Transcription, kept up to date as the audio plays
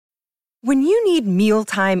When you need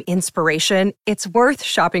mealtime inspiration, it's worth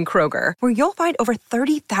shopping Kroger, where you'll find over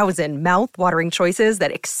 30,000 mouth-watering choices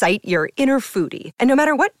that excite your inner foodie. And no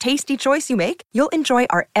matter what tasty choice you make, you'll enjoy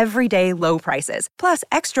our everyday low prices, plus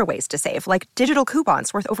extra ways to save, like digital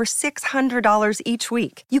coupons worth over $600 each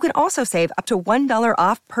week. You can also save up to $1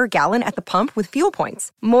 off per gallon at the pump with fuel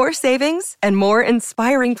points. More savings and more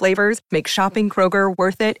inspiring flavors make shopping Kroger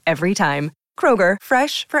worth it every time. Kroger,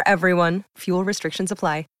 fresh for everyone. Fuel restrictions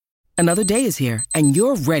apply. Another day is here, and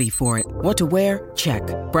you're ready for it. What to wear? Check.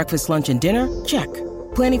 Breakfast, lunch, and dinner? Check.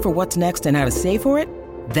 Planning for what's next and how to save for it?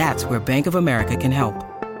 That's where Bank of America can help.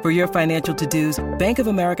 For your financial to-dos, Bank of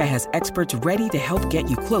America has experts ready to help get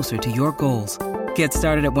you closer to your goals. Get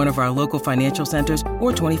started at one of our local financial centers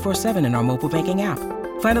or 24/7 in our mobile banking app.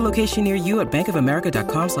 Find a location near you at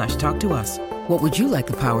bankofamerica.com/talktous. What would you like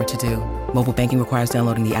the power to do? Mobile banking requires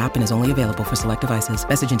downloading the app and is only available for select devices.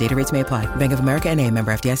 Message and data rates may apply. Bank of America N.A.,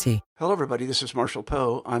 member FDIC. Hello, everybody. This is Marshall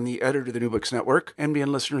Poe. I'm the editor of the New Books Network.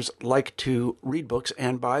 NBN listeners like to read books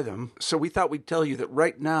and buy them. So we thought we'd tell you that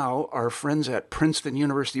right now, our friends at Princeton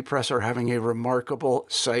University Press are having a remarkable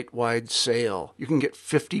site-wide sale. You can get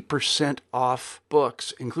 50% off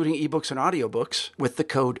books, including ebooks and audiobooks, with the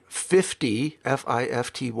code 50,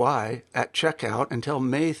 F-I-F-T-Y, at checkout until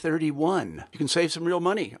May 31. You can save some real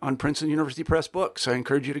money on Princeton University Press books. I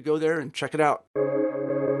encourage you to go there and check it out.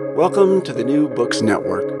 Welcome to the New Books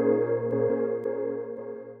Network.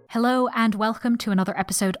 Hello and welcome to another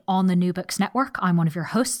episode on the New Books Network. I'm one of your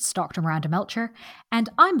hosts, Dr. Miranda Melcher, and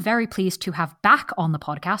I'm very pleased to have back on the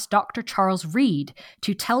podcast Dr. Charles Reid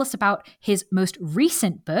to tell us about his most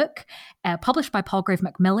recent book, published by Palgrave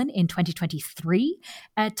MacMillan in 2023,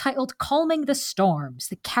 titled Calming the Storms,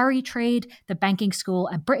 The Carry Trade, the Banking School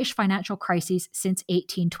and British Financial Crises Since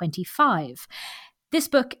 1825. This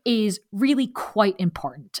book is really quite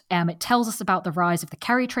important. It tells us about the rise of the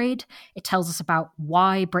carry trade. It tells us about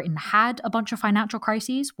why Britain had a bunch of financial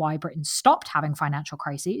crises, why Britain stopped having financial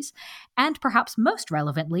crises, and perhaps most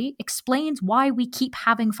relevantly, explains why we keep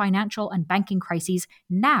having financial and banking crises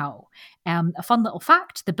now. A fun little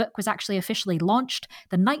fact, the book was actually officially launched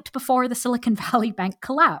the night before the Silicon Valley Bank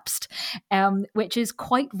collapsed, which is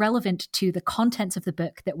quite relevant to the contents of the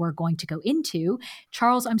book that we're going to go into.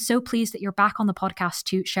 Charles, I'm so pleased that you're back on the podcast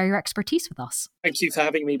to share your expertise with us. Thank you for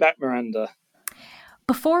having me back, Miranda.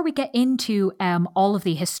 Before we get into all of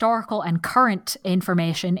the historical and current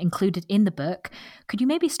information included in the book, could you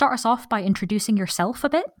maybe start us off by introducing yourself a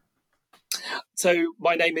bit? So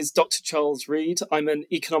my name is Dr. Charles Reid. I'm an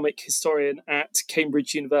economic historian at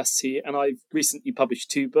Cambridge University, and I've recently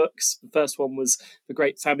published two books. The first one was The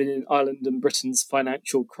Great Famine in Ireland and Britain's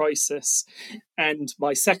Financial Crisis. And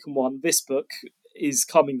my second one, this book, is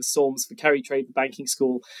Calming the Storms, The Carry Trade, the Banking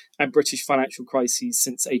School and British Financial Crises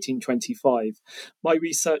Since 1825. My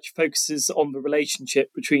research focuses on the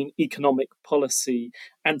relationship between economic policy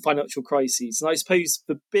and financial crises. And I suppose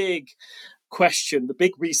the big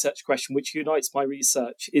research question, which unites my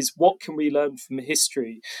research, is what can we learn from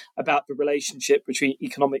history about the relationship between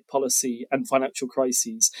economic policy and financial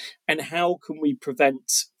crises, and how can we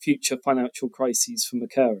prevent future financial crises from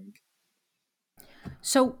occurring?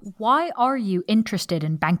 So why are you interested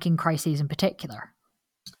in banking crises in particular?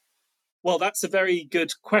 Well, that's a very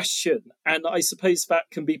good question. And I suppose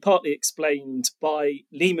that can be partly explained by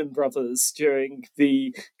Lehman Brothers during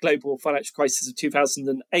the global financial crisis of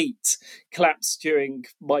 2008, collapsed during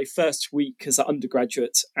my first week as an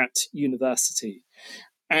undergraduate at university.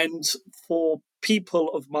 And for people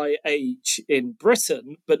of my age in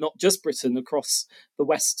Britain, but not just Britain, across the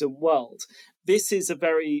Western world, this is a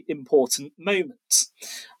very important moment.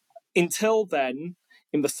 Until then,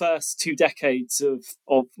 in the first 2 decades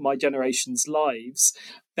of my generation's lives,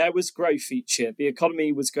 there was growth each year. The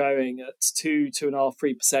economy was growing at 2.5%,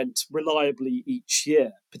 3% reliably each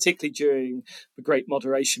year, particularly during the Great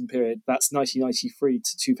Moderation period. That's 1993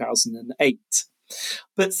 to 2008.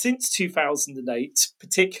 But since 2008,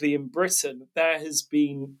 particularly in Britain, there has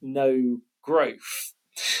been no growth.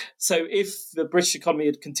 So if the British economy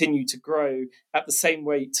had continued to grow at the same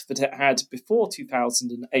rate that it had before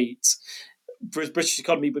 2008, the British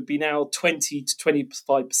economy would be now 20 to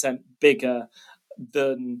 25% bigger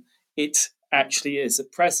than it actually is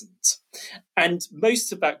at present. And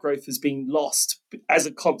most of that growth has been lost as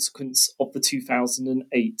a consequence of the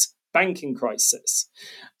 2008 banking crisis.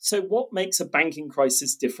 So what makes a banking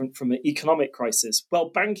crisis different from an economic crisis? Well,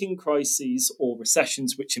 banking crises or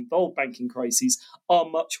recessions which involve banking crises are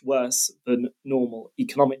much worse than normal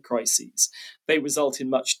economic crises. They result in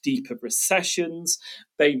much deeper recessions.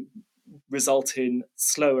 They result in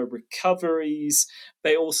slower recoveries.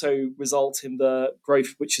 They also result in the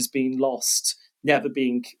growth which has been lost never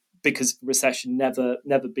being because of recession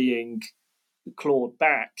never being clawed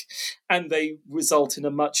back, and they result in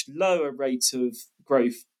a much lower rate of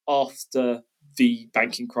growth after the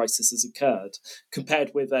banking crisis has occurred,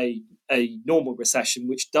 compared with a normal recession,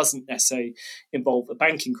 which doesn't necessarily involve a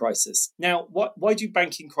banking crisis. Now, why do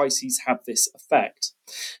banking crises have this effect?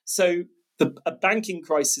 So a banking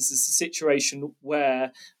crisis is a situation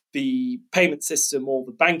where the payment system or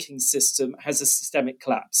the banking system has a systemic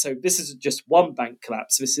collapse. So this isn't just one bank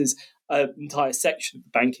collapse. This is an entire section of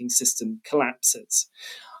the banking system collapses.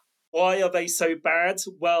 Why are they so bad?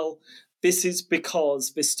 Well, this is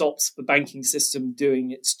because this stops the banking system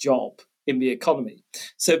doing its job in the economy.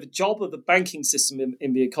 So the job of the banking system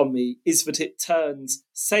in the economy is that it turns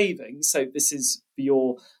savings. So this is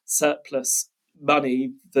your surplus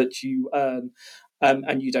money that you earn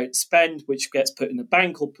and you don't spend, which gets put in a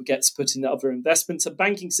bank or gets put in other investments. A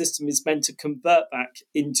banking system is meant to convert that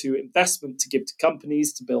into investment to give to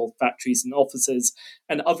companies to build factories and offices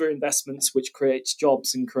and other investments, which creates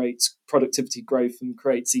jobs and creates productivity growth and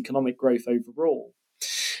creates economic growth overall.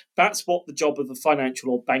 That's what the job of the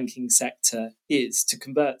financial or banking sector is, to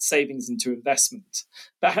convert savings into investment.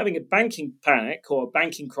 But having a banking panic or a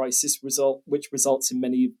banking crisis which results in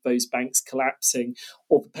many of those banks collapsing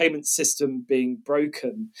or the payment system being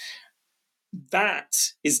broken, that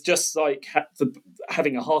is just like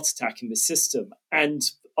having a heart attack in the system. And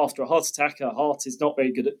after a heart attack, our heart is not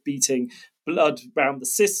very good at beating blood around the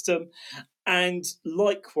system. And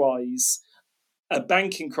likewise, a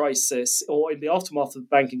banking crisis, or in the aftermath of a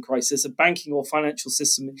banking crisis, a banking or financial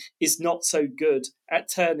system is not so good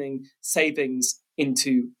at turning savings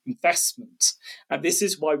into investment. And this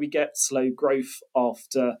is why we get slow growth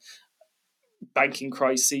after banking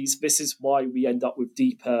crises. This is why we end up with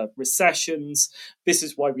deeper recessions. This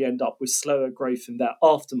is why we end up with slower growth in their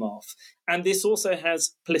aftermath. And this also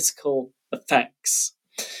has political effects,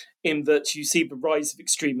 in that you see the rise of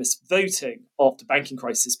extremist voting after banking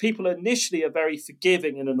crisis. People initially are very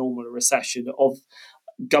forgiving in a normal recession of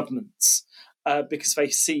governments because they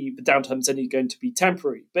see the downtime's only going to be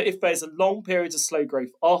temporary. But if there's a long period of slow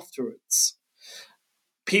growth afterwards,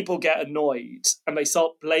 people get annoyed and they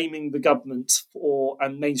start blaming the government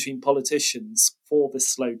and mainstream politicians for this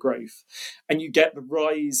slow growth. And you get the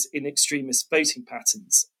rise in extremist voting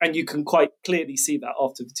patterns. And you can quite clearly see that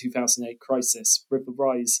after the 2008 crisis, with the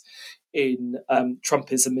rise in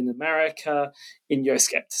Trumpism in America, in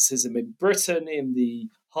Euroscepticism in Britain, in the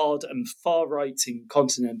hard and far right in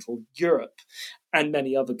continental Europe, and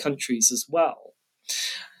many other countries as well.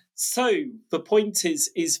 So the point is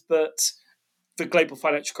that the global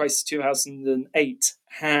financial crisis 2008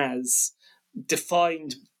 has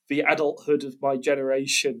defined the adulthood of my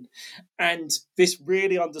generation. And this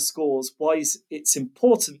really underscores why it's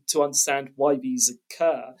important to understand why these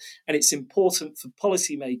occur. And it's important for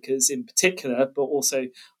policymakers in particular, but also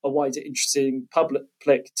a wider interesting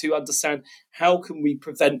public to understand how can we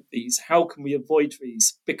prevent these? How can we avoid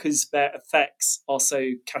these? Because their effects are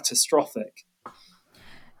so catastrophic.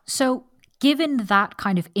 So given that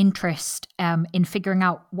kind of interest in figuring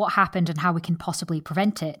out what happened and how we can possibly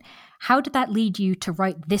prevent it, how did that lead you to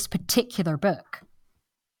write this particular book?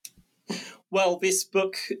 Well, this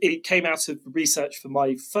book, it came out of research for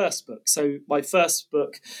my first book. So my first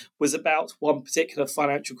book was about one particular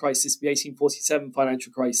financial crisis, the 1847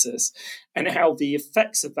 financial crisis, and how the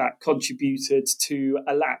effects of that contributed to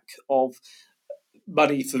a lack of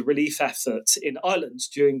money for relief efforts in Ireland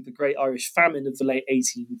during the Great Irish Famine of the late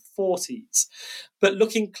 1840s. But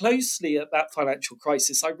looking closely at that financial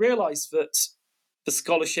crisis, I realised that the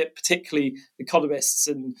scholarship, particularly economists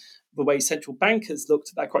and the way central bankers looked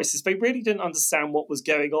at that crisis, they really didn't understand what was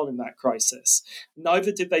going on in that crisis.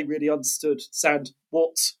 Neither did they really understand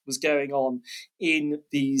what was going on in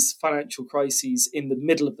these financial crises in the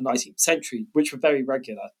middle of the 19th century, which were very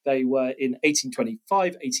regular. They were in 1825,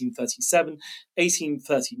 1837,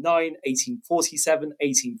 1839, 1847,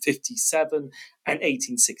 1857, and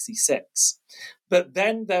 1866. But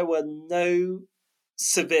then there were no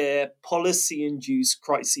severe policy-induced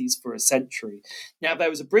crises for a century. Now, there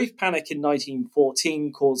was a brief panic in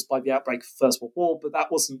 1914 caused by the outbreak of the First World War, but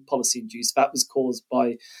that wasn't policy-induced. That was caused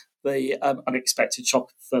by the unexpected shock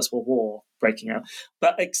of the First World War breaking out.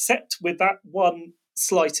 But except with that one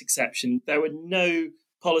slight exception, there were no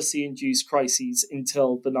policy-induced crises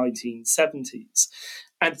until the 1970s.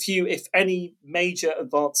 And few, if any, major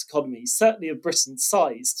advanced economies, certainly of Britain's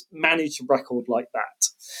size, managed a record like that.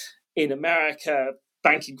 In America,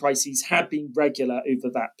 banking crises have been regular over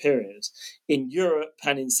that period. In Europe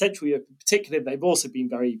and in Central Europe in particular, they've also been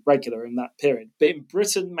very regular in that period. But in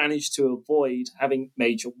Britain, managed to avoid having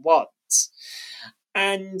major ones.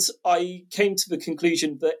 And I came to the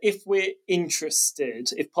conclusion that if we're interested,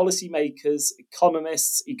 if policymakers,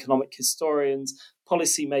 economists, economic historians,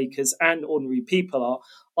 policymakers, and ordinary people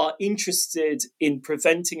are interested in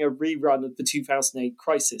preventing a rerun of the 2008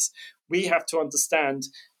 crisis, we have to understand,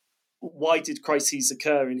 why did crises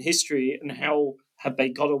occur in history and how have they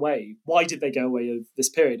got away? Why did they go away over this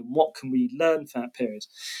period? And what can we learn from that period?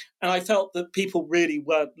 And I felt that people really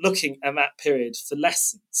weren't looking at that period for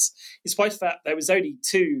lessons. In spite of that, there was only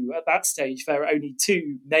two, at that stage, there were only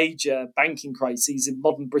two major banking crises in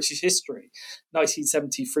modern British history,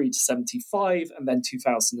 1973 to 75 and then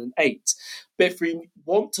 2008. But if we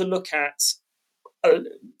want to look at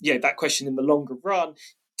that question in the longer run,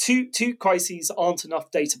 Two crises aren't enough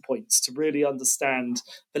data points to really understand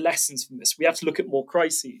the lessons from this. We have to look at more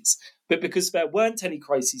crises. But because there weren't any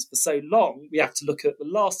crises for so long, we have to look at the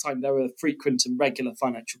last time there were frequent and regular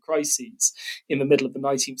financial crises in the middle of the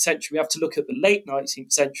 19th century. We have to look at the late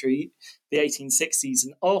 19th century, the 1860s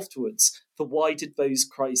and afterwards, for why did those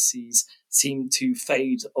crises seem to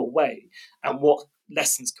fade away? And what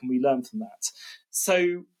lessons can we learn from that?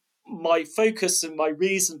 So my focus and my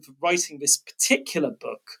reason for writing this particular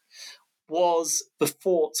book was the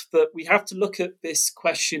thought that we have to look at this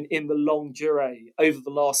question in the longue durée over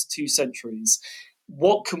the last 2 centuries.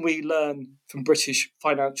 What can we learn from British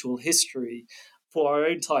financial history for our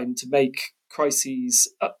own time to make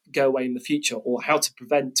crises go away in the future, or how to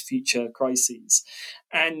prevent future crises?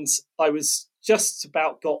 And I was just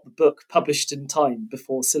about got the book published in time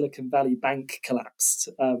before Silicon Valley Bank collapsed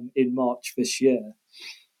in March this year.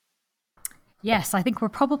 Yes, I think we're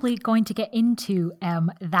probably going to get into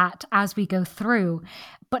that as we go through.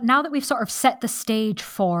 But now that we've sort of set the stage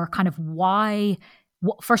for kind of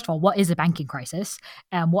first of all, what is a banking crisis?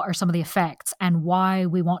 What are some of the effects and why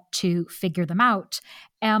we want to figure them out?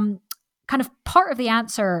 Kind of part of the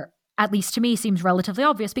answer, at least to me, seems relatively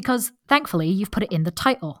obvious because thankfully you've put it in the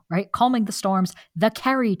title, right? Calming the Storms, the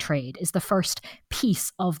carry trade is the first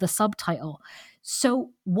piece of the subtitle. So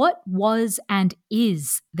what was and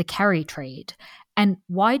is the carry trade? And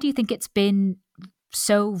why do you think it's been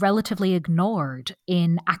so relatively ignored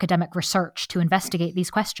in academic research to investigate these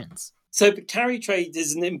questions? So the carry trade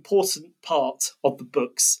is an important part of the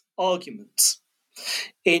book's argument,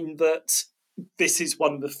 in that this is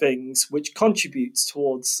one of the things which contributes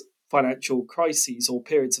towards financial crises or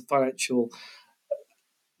periods of financial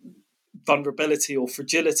vulnerability or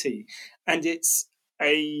fragility. And it's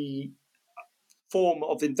a form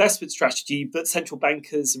of investment strategy that central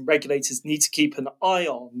bankers and regulators need to keep an eye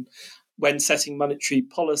on when setting monetary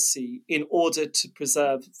policy in order to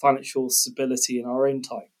preserve financial stability in our own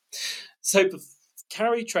time. So the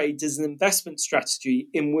carry trade is an investment strategy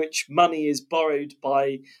in which money is borrowed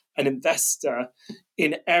by an investor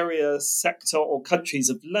in areas, sector or countries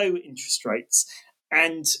of low interest rates,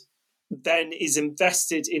 and then is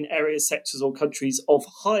invested in areas, sectors or countries of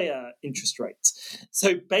higher interest rates.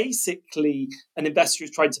 So basically, an investor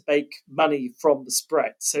is trying to make money from the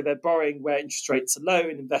spread. So they're borrowing where interest rates are low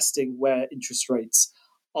and investing where interest rates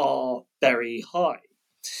are very high.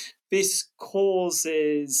 This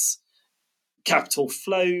causes capital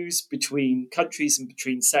flows between countries and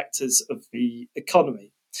between sectors of the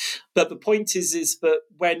economy. But the point is that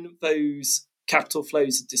when those capital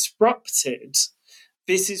flows are disrupted,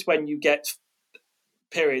 this is when you get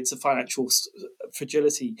periods of financial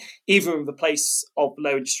fragility, either in the place of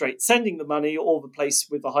low interest rate sending the money or the place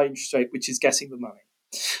with a high interest rate which is getting the money,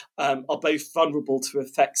 are both vulnerable to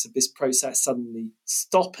effects of this process suddenly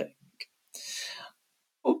stopping.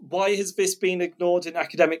 Why has this been ignored in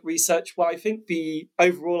academic research? Well, I think the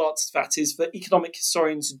overall answer to that is that economic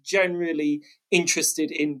historians are generally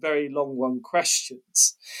interested in very long-run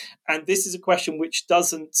questions. And this is a question which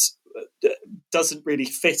doesn't really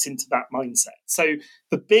fit into that mindset. So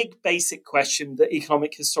the big basic question that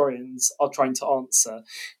economic historians are trying to answer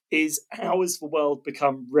is, how has the world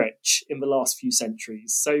become rich in the last few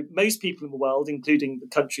centuries? So most people in the world, including the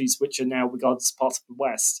countries which are now regarded as part of the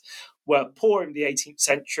West, were poor in the 18th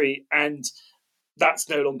century, and that's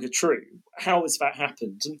no longer true. How has that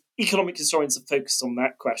happened? And economic historians are focused on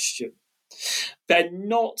that question. They're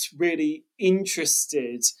not really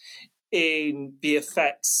interested in the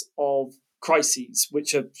effects of crises,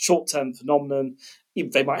 which are short-term phenomenon.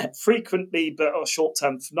 They might happen frequently, but are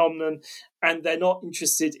short-term phenomenon. And they're not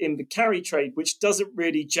interested in the carry trade, which doesn't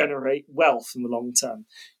really generate wealth in the long term.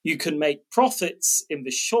 You can make profits in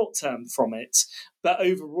the short term from it, but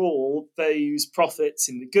overall, those profits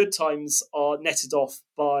in the good times are netted off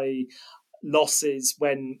by losses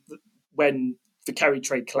when the carry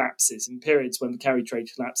trade collapses, in periods when the carry trade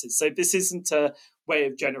collapses. So this isn't a way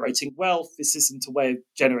of generating wealth. This isn't a way of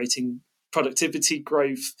generating productivity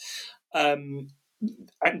growth, and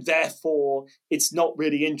therefore it's not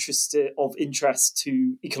really of interest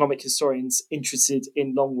to economic historians interested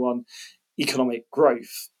in long-run economic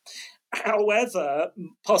growth. However,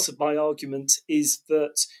 part of my argument is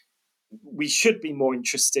that we should be more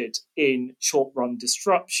interested in short-run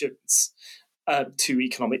disruptions to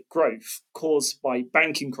economic growth caused by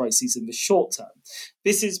banking crises in the short term.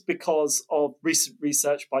 This is because of recent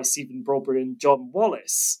research by Stephen Broadbury and John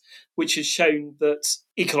Wallace, which has shown that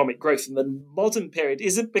economic growth in the modern period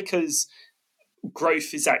isn't because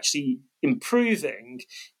growth is actually improving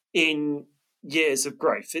in years of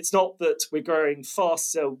growth. It's not that we're growing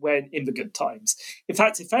faster when in the good times. In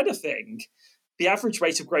fact, if anything, the average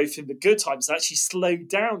rate of growth in the good times actually slowed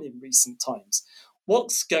down in recent times.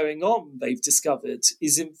 What's going on, they've discovered,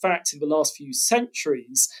 is in fact in the last few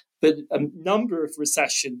centuries, the number of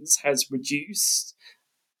recessions has reduced.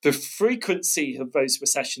 The frequency of those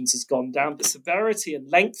recessions has gone down. The severity and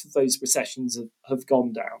length of those recessions have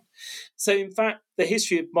gone down. So in fact, the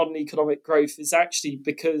history of modern economic growth is actually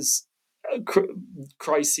because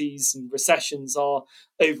crises and recessions are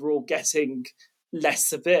overall getting less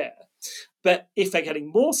severe. But if they're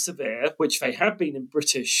getting more severe, which they have been in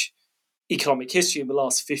British economic history in the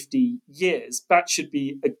last 50 years, that should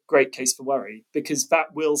be a great case for worry, because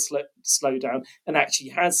that will slow down and actually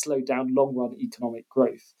has slowed down long-run economic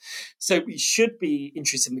growth. So we should be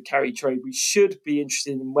interested in the carry trade. We should be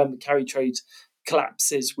interested in when the carry trade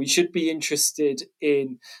collapses. We should be interested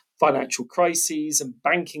in financial crises and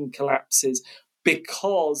banking collapses,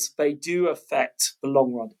 because they do affect the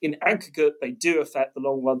long run. In aggregate, they do affect the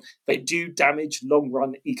long run. They do damage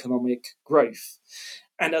long-run economic growth.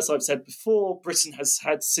 And as I've said before, Britain has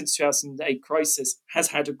had, since 2008 crisis, has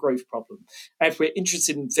had a growth problem. And if we're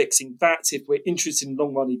interested in fixing that, if we're interested in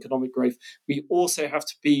long-run economic growth, we also have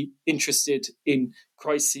to be interested in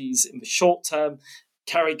crises in the short term,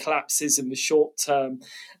 carry collapses in the short term,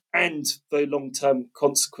 and the long-term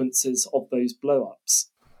consequences of those blow-ups.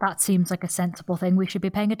 That seems like a sensible thing we should be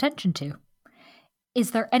paying attention to. Is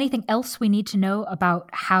there anything else we need to know about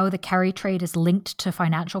how the carry trade is linked to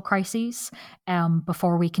financial crises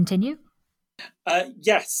before we continue?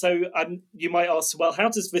 Yes. So you might ask, well, how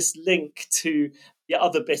does this link to the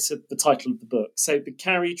other bit of the title of the book? So the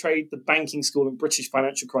carry trade, the banking school, and British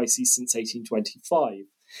financial crises since 1825.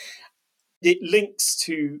 It links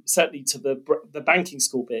certainly to the banking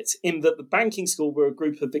school bit, in that the banking school were a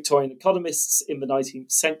group of Victorian economists in the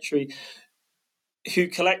 19th century who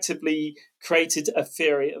collectively created a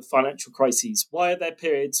theory of financial crises. Why are there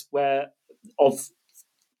periods of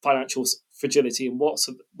financial fragility, and what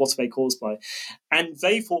are they caused by? And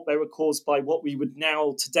they thought they were caused by what we would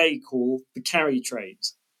now today call the carry trade.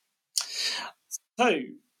 So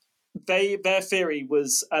their theory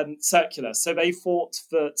was circular. So they thought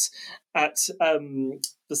that at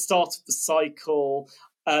the start of the cycle,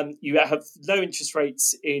 you have low interest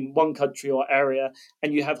rates in one country or area,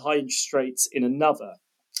 and you have high interest rates in another.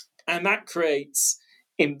 And that creates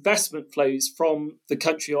investment flows from the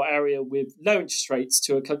country or area with low interest rates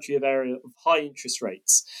to a country or area of high interest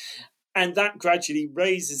rates. And that gradually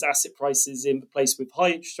raises asset prices in the place with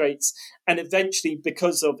high interest rates. And eventually,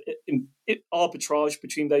 because of arbitrage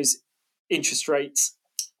between those interest rates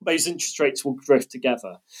will drift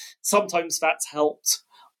together. Sometimes that's helped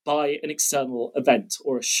by an external event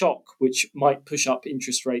or a shock, which might push up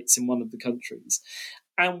interest rates in one of the countries.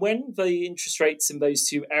 And when the interest rates in those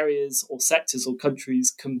two areas or sectors or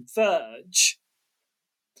countries converge,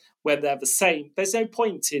 when they're the same, there's no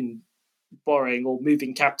point in borrowing or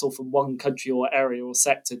moving capital from one country or area or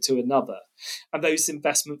sector to another. And those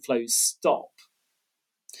investment flows stop.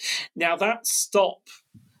 Now, that stop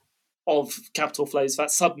of capital flows,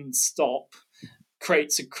 that sudden stop,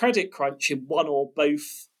 creates a credit crunch in one or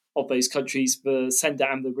both of those countries, the sender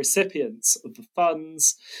and the recipients of the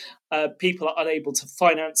funds. People are unable to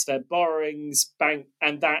finance their borrowings,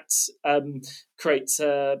 and that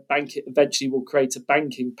eventually will create a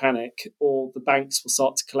banking panic, or the banks will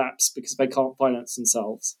start to collapse because they can't finance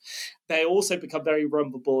themselves. They also become very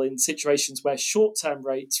vulnerable in situations where short-term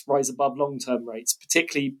rates rise above long-term rates,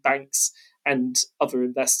 particularly banks and other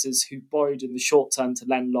investors who borrowed in the short term to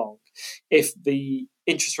lend long. If the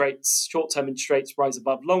short-term interest rates rise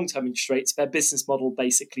above long-term interest rates, their business model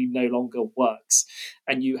basically no longer works.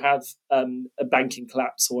 And you have a banking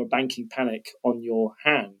collapse or a banking panic on your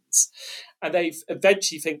hands. And they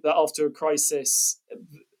eventually think that after a crisis,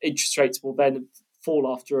 interest rates will then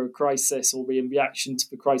fall after a crisis or be in reaction to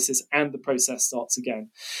the crisis, and the process starts again.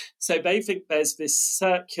 So they think there's this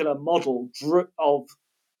circular model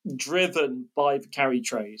driven by the carry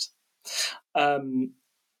trade.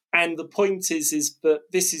 And the point is that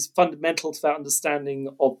this is fundamental to their understanding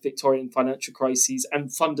of Victorian financial crises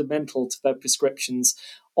and fundamental to their prescriptions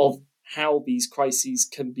of how these crises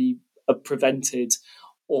can be prevented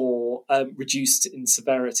or reduced in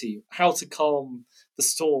severity, how to calm the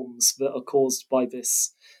storms that are caused by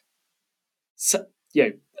this,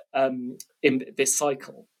 in this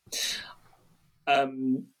cycle.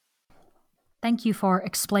 Thank you for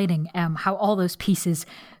explaining how all those pieces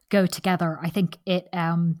go together. I think it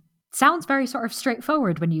sounds very sort of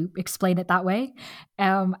straightforward when you explain it that way,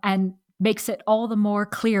 and makes it all the more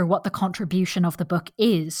clear what the contribution of the book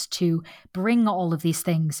is to bring all of these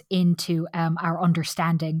things into our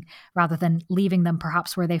understanding, rather than leaving them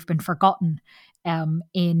perhaps where they've been forgotten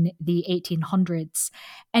in the 1800s.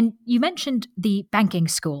 And you mentioned the banking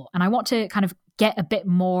school, and I want to kind of get a bit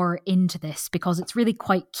more into this because it's really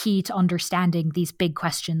quite key to understanding these big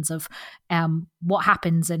questions of what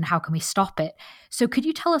happens and how can we stop it. So could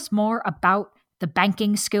you tell us more about the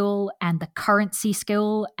banking school and the currency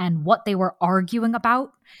school and what they were arguing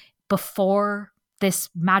about before this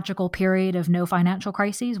magical period of no financial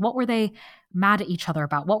crises? What were they mad at each other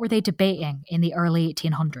about? What were they debating in the early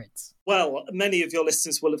 1800s? Well, many of your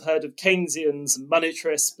listeners will have heard of Keynesians and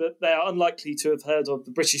monetarists, but they are unlikely to have heard of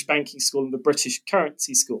the British Banking School and the British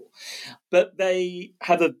Currency School. But they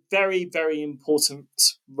have a very, very important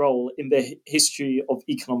role in the history of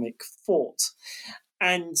economic thought.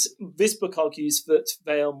 And this book argues that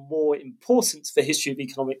they are more important to the history of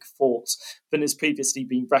economic thought than has previously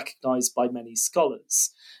been recognised by many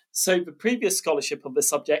scholars. So the previous scholarship of the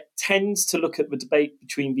subject tends to look at the debate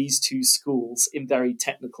between these two schools in very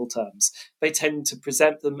technical terms. They tend to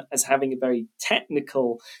present them as having a very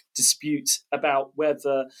technical dispute about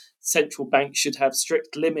whether central banks should have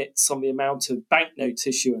strict limits on the amount of banknote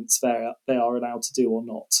issuance they are allowed to do or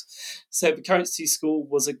not. So the Currency School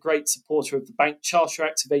was a great supporter of the Bank Charter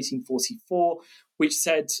Act of 1844,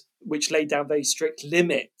 which laid down very strict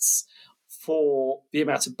limits for the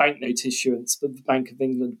amount of banknote issuance that the Bank of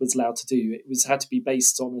England was allowed to do. It had to be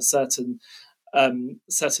based on a certain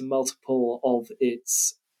multiple of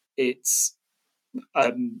its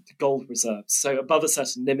gold reserves. So above a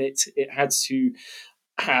certain limit, it had to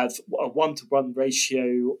have a 1-to-1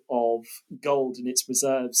 ratio of gold in its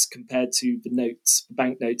reserves compared to the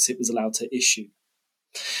banknotes it was allowed to issue.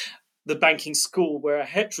 The banking school were a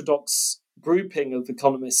heterodox grouping of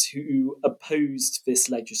economists who opposed this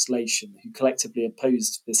legislation, who collectively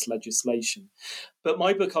opposed this legislation. But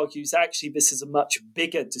my book argues actually this is a much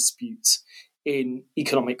bigger dispute in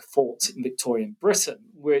economic thought in Victorian Britain,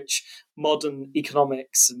 which modern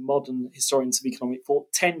economics and modern historians of economic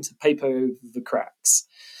thought tend to paper over the cracks.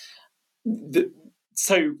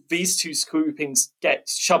 So these two groupings get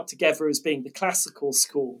shoved together as being the classical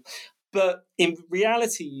school. But in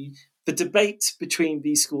reality, the debate between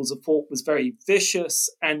these schools of thought was very vicious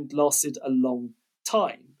and lasted a long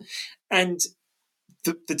time. And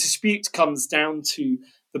the dispute comes down to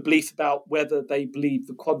the belief about whether they believe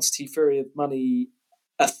the quantity theory of money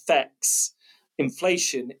affects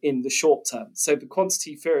inflation in the short term. So the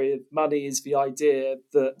quantity theory of money is the idea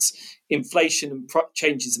that inflation and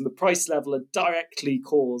changes in the price level are directly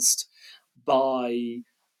caused by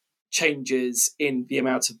changes in the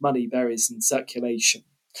amount of money there is in circulation.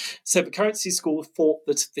 So the Currency School thought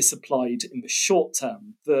that this applied in the short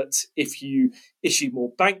term, that if you issue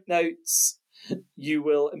more banknotes, you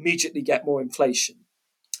will immediately get more inflation.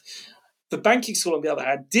 The Banking School, on the other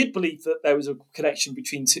hand, did believe that there was a connection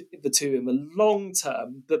between the two in the long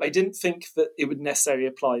term, but they didn't think that it would necessarily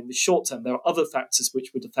apply in the short term. There are other factors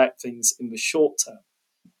which would affect things in the short term.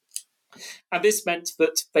 And this meant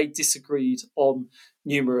that they disagreed on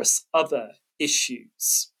numerous other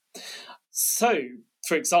issues. So,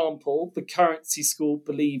 for example, the Currency School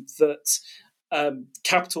believed that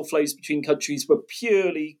capital flows between countries were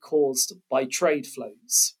purely caused by trade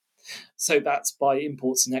flows. So that's by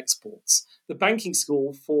imports and exports. The Banking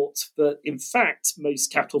School thought that, in fact,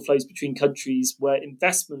 most capital flows between countries were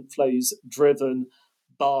investment flows driven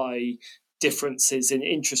by differences in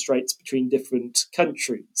interest rates between different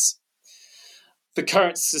countries. The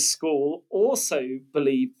Currency School also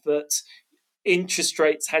believed that interest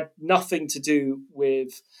rates had nothing to do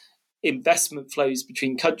with investment flows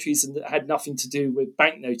between countries and had nothing to do with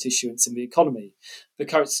banknote issuance in the economy. The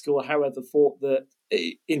Currency School, however, thought that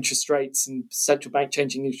interest rates and central bank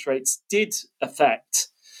changing interest rates did affect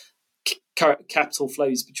capital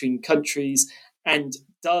flows between countries and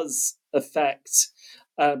does affect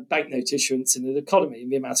banknote issuance in the economy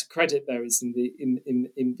and the amount of credit there is in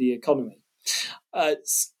the economy.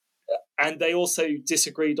 And they also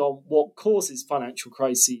disagreed on what causes financial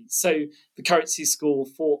crises. So the currency school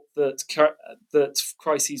thought that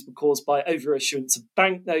crises were caused by overissuance of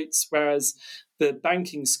banknotes, whereas the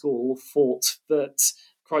banking school thought that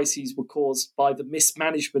crises were caused by the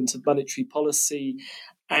mismanagement of monetary policy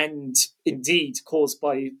and indeed caused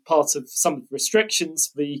by part of some of the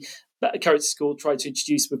restrictions the currency school tried to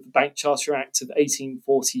introduce with the Bank Charter Act of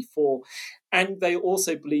 1844. And they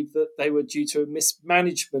also believed that they were due to a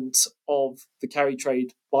mismanagement of the carry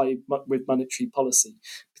trade with monetary policy,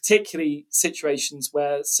 particularly situations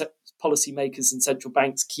where policymakers and central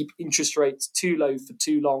banks keep interest rates too low for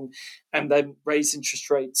too long and then raise interest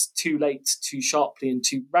rates too late, too sharply and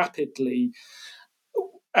too rapidly,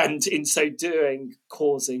 and in so doing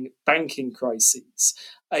causing banking crises,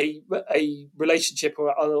 a relationship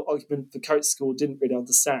or argument the currency school didn't really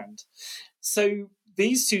understand. So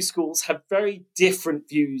these two schools have very different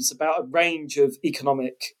views about a range of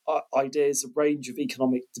economic ideas, a range of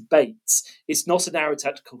economic debates. It's not a narrow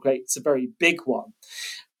technical debate, it's a very big one.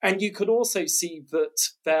 And you could also see that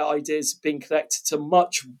their ideas being connected to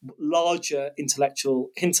much larger intellectual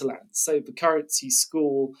hinterlands. So the currency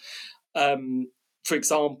school, for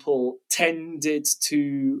example, tended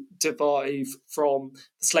to derive from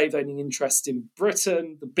the slave-owning interest in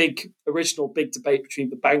Britain. The original big debate between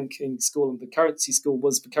the banking school and the currency school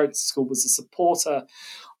was a supporter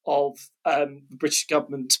of the British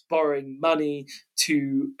government borrowing money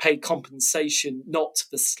to pay compensation not to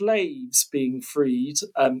the slaves being freed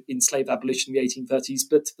in slave abolition in the 1830s,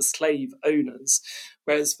 but to the slave owners.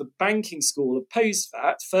 Whereas the banking school opposed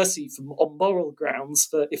that, firstly on moral grounds,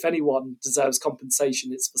 that if anyone deserves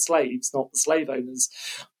compensation, it's the slaves, not the slave owners,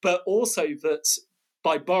 but also that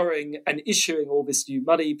by borrowing and issuing all this new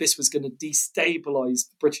money, this was going to destabilise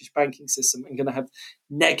the British banking system and going to have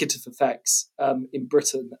negative effects in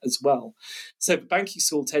Britain as well. So the banking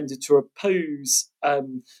school tended to oppose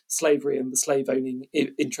slavery and the slave-owning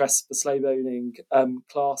interests of the slave-owning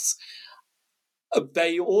class.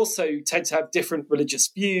 They also tend to have different religious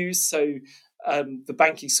views. So the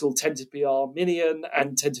banking school tended to be Arminian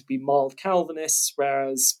and tended to be mild Calvinists,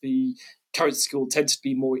 whereas the currency school tend to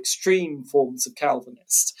be more extreme forms of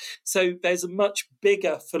Calvinist. So there's a much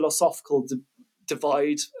bigger philosophical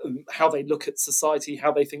divide, how they look at society,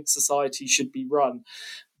 how they think society should be run,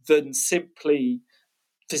 than simply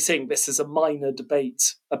seeing this as a minor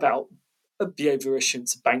debate about the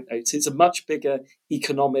overissuance of banknotes. It's a much bigger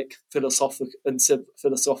economic, philosophical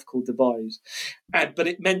divide. But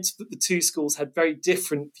it meant that the two schools had very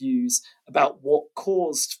different views about what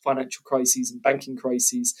caused financial crises and banking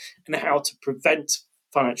crises and how to prevent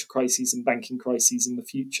financial crises and banking crises in the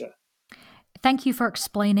future. Thank you for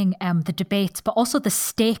explaining the debates, but also the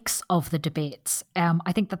stakes of the debates.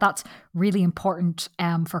 I think that that's really important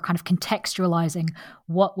for kind of contextualizing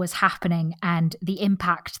what was happening and the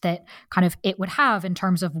impact that kind of it would have in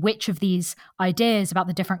terms of which of these ideas about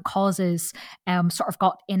the different causes sort of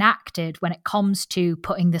got enacted when it comes to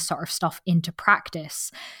putting this sort of stuff into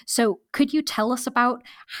practice. So could you tell us about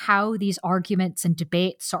how these arguments and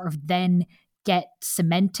debates sort of then get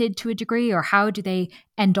cemented to a degree, or how do they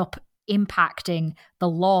end up impacting the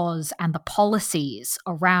laws and the policies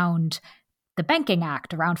around the Banking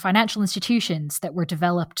Act, around financial institutions that were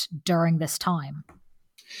developed during this time?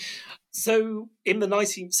 So in the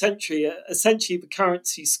 19th century, essentially the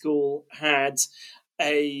currency school had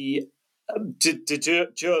a de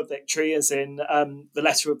jure victory, as in the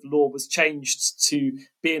letter of the law was changed to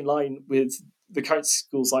be in line with the currency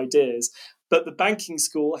school's ideas. But the banking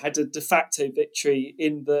school had a de facto victory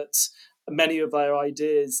in that many of their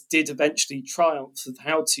ideas did eventually triumph of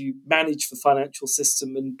how to manage the financial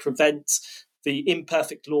system and prevent the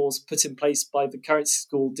imperfect laws put in place by the currency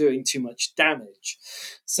school doing too much damage.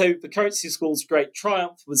 So the currency school's great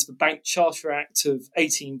triumph was the Bank Charter Act of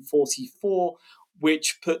 1844,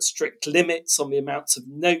 which put strict limits on the amounts of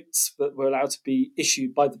notes that were allowed to be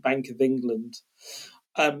issued by the Bank of England,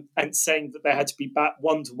 and saying that they had to be backed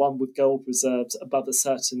 1-to-1 with gold reserves above a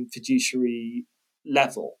certain fiduciary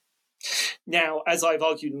level. Now, as I've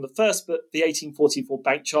argued in the first book, the 1844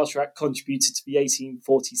 Bank Charter Act contributed to the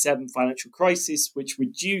 1847 financial crisis, which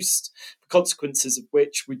reduced the consequences of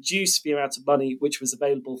which reduced the amount of money which was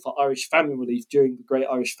available for Irish famine relief during the Great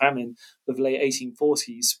Irish Famine of the late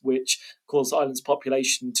 1840s, which caused Ireland's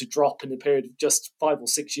population to drop in a period of just 5 or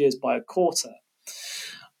 6 years by a quarter.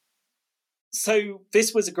 So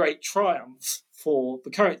this was a great triumph for the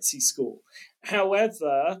currency school.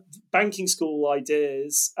 However, banking school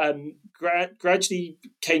ideas gradually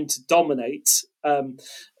came to dominate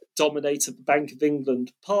dominated the Bank of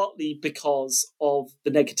England, partly because of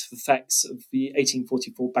the negative effects of the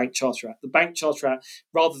 1844 Bank Charter Act. The Bank Charter Act,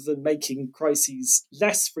 rather than making crises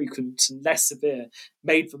less frequent and less severe,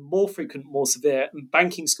 made them more frequent, more severe, and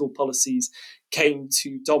banking school policies came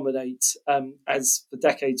to dominate as the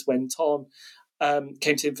decades went on.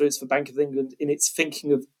 Came to influence the Bank of England in its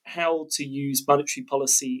thinking of how to use monetary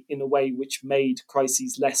policy in a way which made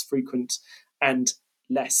crises less frequent and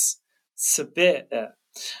less severe.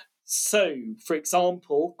 So, for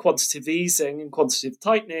example, quantitative easing and quantitative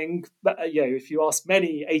tightening, if you ask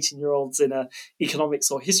many 18-year-olds in an economics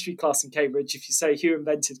or history class in Cambridge, if you say who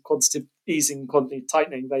invented quantitative easing and quantitative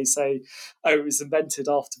tightening, they say, oh, it was invented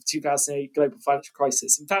after the 2008 global financial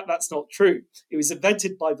crisis. In fact, that's not true. It was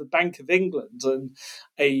invented by the Bank of England, and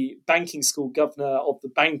a banking school governor of the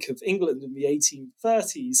Bank of England in the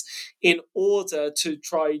 1830s, in order to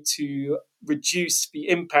try to reduce the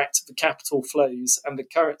impact of the capital flows and the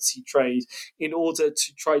currency trade, in order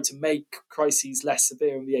to try to make crises less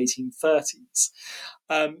severe in the 1830s.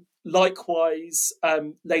 Likewise,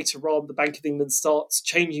 later on, the Bank of England starts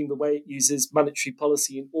changing the way it uses monetary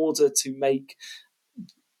policy in order to make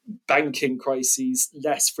banking crises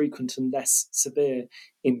less frequent and less severe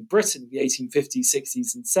in Britain in the 1850s,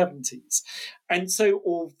 60s and 70s. And so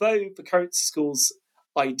although the currency school's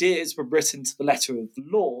ideas were written to the letter of the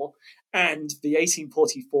law, and the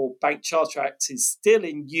 1844 Bank Charter Act is still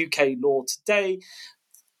in UK law today,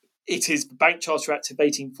 it is the Bank Charter Act of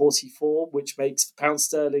 1844 which makes the pound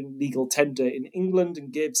sterling legal tender in England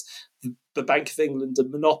and gives the Bank of England a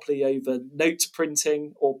monopoly over note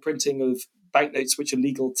printing or printing of banknotes which are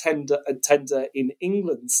legal tender in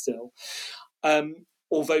England still.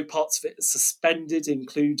 Although parts of it are suspended,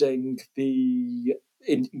 including the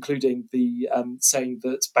saying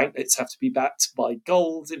that banknotes have to be backed by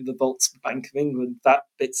gold in the vaults of the Bank of England, that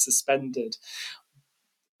bit's suspended.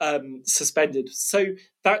 So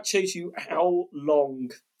that shows you how long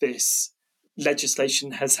this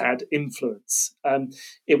legislation has had influence.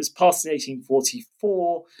 It was passed in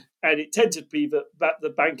 1844, and it tended to be that the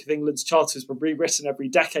Bank of England's charters were rewritten every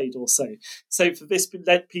decade or so. So for this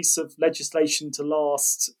piece of legislation to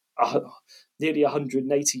last nearly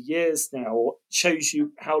 180 years now shows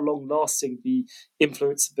you how long-lasting the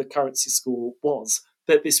influence of the currency school was.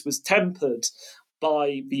 That this was tempered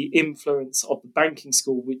by the influence of the banking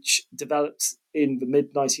school, which developed in the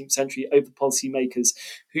mid-19th century over policymakers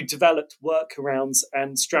who developed workarounds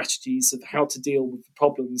and strategies of how to deal with the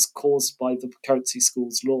problems caused by the currency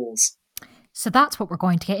school's laws. So that's what we're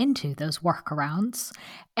going to get into, those workarounds.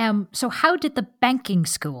 So how did the banking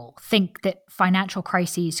school think that financial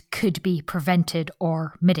crises could be prevented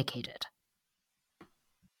or mitigated?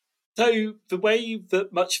 So the way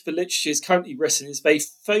that much of the literature is currently written is they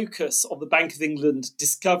focus on the Bank of England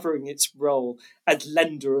discovering its role as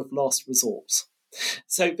lender of last resort.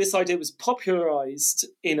 So this idea was popularised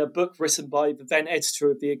in a book written by the then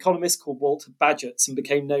editor of The Economist called Walter Bagehot and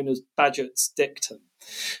became known as Bagehot's dictum.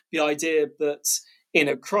 The idea that in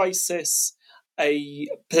a crisis, a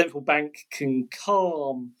central bank can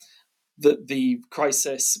calm the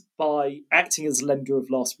crisis by acting as a lender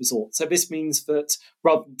of last resort. So this means that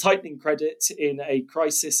rather than tightening credit in a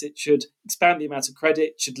crisis, it should expand the amount of credit,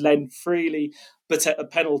 it should lend freely, but at a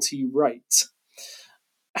penalty rate.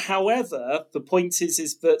 However, the point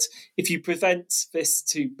is that if you present this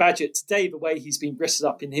to Bagehot today, the way he's been written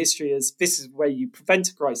up in history as this is the way you prevent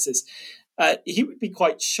a crisis, he would be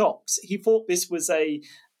quite shocked. He thought this was a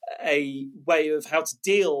way of how to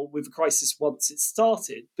deal with a crisis once it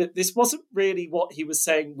started, but this wasn't really what he was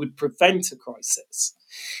saying would prevent a crisis.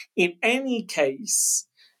 In any case,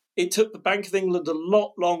 it took the Bank of England a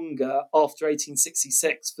lot longer after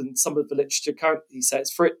 1866 than some of the literature currently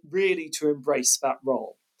says for it really to embrace that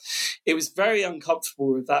role. It was very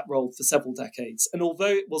uncomfortable with that role for several decades, and although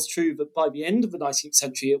it was true that by the end of the 19th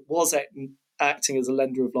century it was acting as a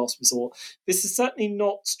lender of last resort, this is certainly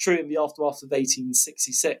not true in the aftermath of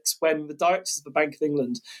 1866, when the directors of the Bank of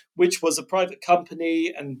England, which was a private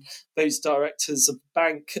company, and those directors of the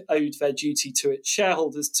bank owed their duty to its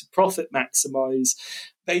shareholders to profit maximise,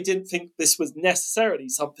 they didn't think this was necessarily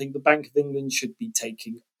something the Bank of England should be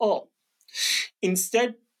taking on.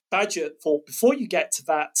 Instead, Bagehot thought, before you get to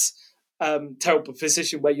that terrible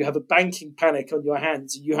position where you have a banking panic on your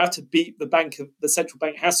hands, you have to beat the central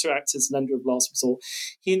bank has to act as a lender of last resort.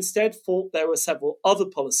 He instead thought there were several other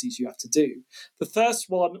policies you have to do. The first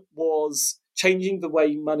one was changing the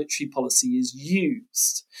way monetary policy is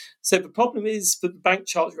used. So the problem is that the Bank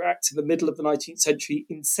Charter Act in the middle of the 19th century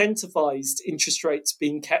incentivized interest rates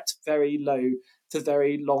being kept very low for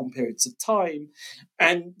very long periods of time.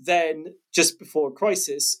 And then just before a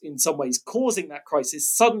crisis, in some ways causing that crisis,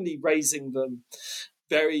 suddenly raising them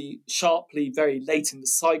very sharply, very late in the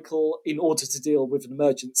cycle in order to deal with an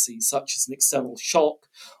emergency, such as an external shock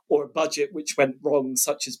or a budget which went wrong,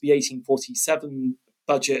 such as the 1847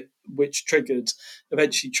 budget, which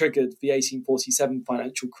eventually triggered the 1847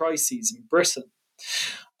 financial crises in Britain.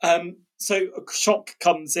 So a shock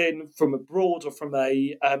comes in from abroad or from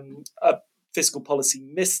a fiscal policy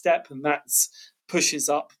misstep, and that pushes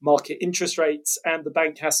up market interest rates, and the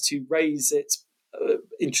bank has to raise its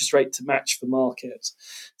interest rate to match the market.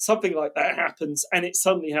 Something like that happens, and it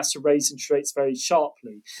suddenly has to raise interest rates very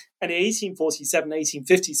sharply. And in 1847,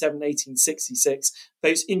 1857, 1866,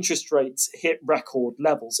 those interest rates hit record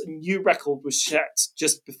levels. A new record was set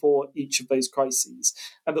just before each of those crises.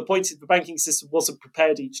 And the point is the banking system wasn't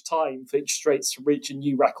prepared each time for interest rates to reach a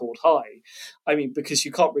new record high. I mean, because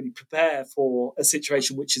you can't really prepare for a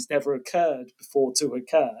situation which has never occurred before to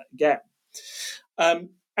occur again.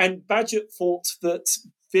 And Bagehot thought that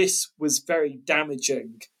this was very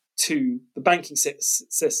damaging to the banking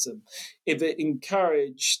system if it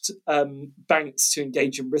encouraged banks to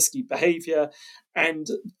engage in risky behaviour, and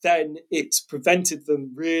then it prevented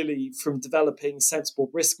them really from developing sensible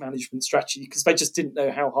risk management strategy because they just didn't know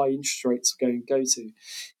how high interest rates were going to go to.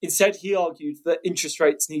 Instead, he argued that interest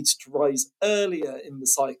rates needed to rise earlier in the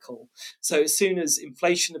cycle. So as soon as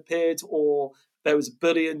inflation appeared or there was a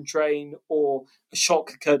bullion drain or a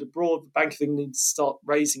shock occurred abroad, the Bank of England needed to start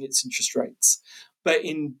raising its interest rates, but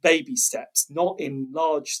in baby steps, not in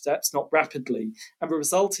large steps, not rapidly. And the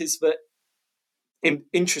result is that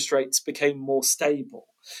interest rates became more stable.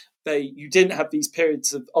 You didn't have these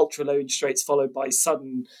periods of ultra-low interest rates followed by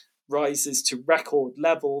sudden rises to record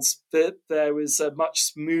levels, but there was a much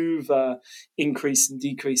smoother increase and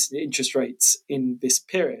decrease in interest rates in this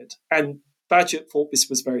period. And Bagehot thought this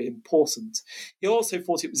was very important. He also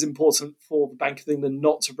thought it was important for the Bank of England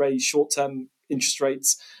not to raise short-term interest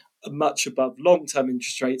rates much above long-term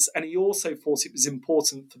interest rates. And he also thought it was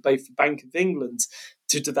important for both the Bank of England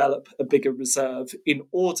to develop a bigger reserve in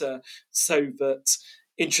order so that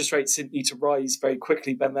interest rates didn't need to rise very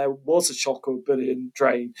quickly when there was a shock or a bullion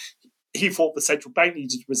drain. He thought the central bank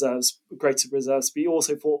needed greater reserves, but he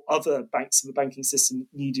also thought other banks in the banking system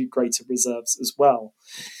needed greater reserves as well.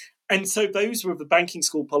 And so those were the banking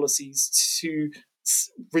school policies to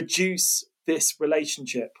reduce this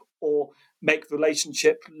relationship or make the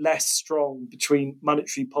relationship less strong between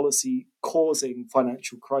monetary policy causing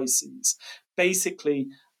financial crises. Basically,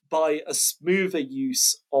 by a smoother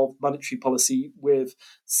use of monetary policy with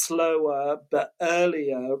slower but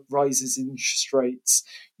earlier rises in interest rates,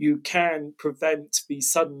 you can prevent the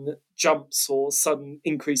sudden jumps or sudden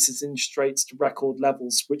increases in interest rates to record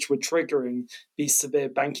levels, which were triggering these severe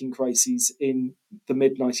banking crises in the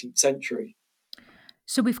mid-19th century.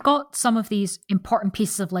 So we've got some of these important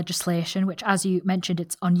pieces of legislation, which, as you mentioned,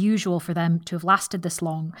 it's unusual for them to have lasted this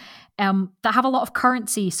long, that have a lot of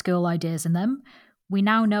currency school ideas in them. We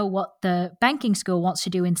now know what the banking school wants to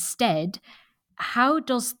do instead. How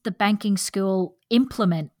does the banking school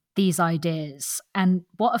implement these ideas, and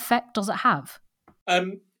what effect does it have?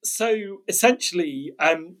 So essentially,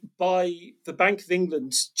 by the Bank of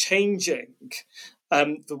England changing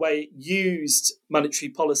the way it used monetary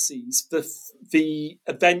policies, the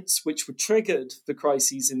events which were triggered the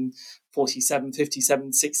crises in 47,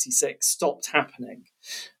 57, 66 stopped happening.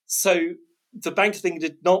 So the Bank of England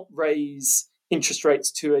did not raise interest rates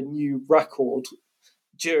to a new record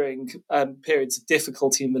during periods of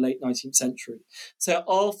difficulty in the late 19th century. So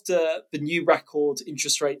after the new record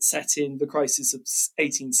interest rate set in the crisis of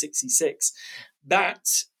 1866, that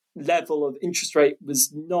level of interest rate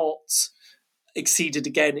was not exceeded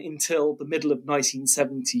again until the middle of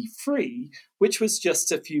 1973, which was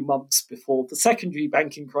just a few months before the secondary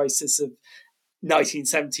banking crisis of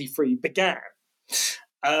 1973 began.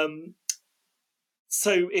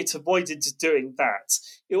 So it avoided doing that.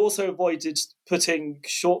 It also avoided putting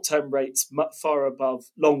short-term rates much far above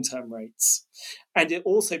long-term rates. And it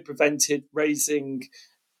also prevented raising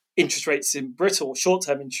interest rates in Britain, or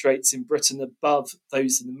short-term interest rates in Britain, above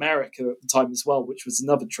those in America at the time as well, which was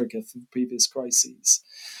another trigger for the previous crises.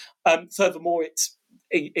 Furthermore, it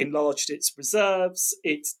enlarged its reserves.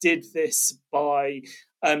 It did this by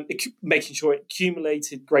making sure it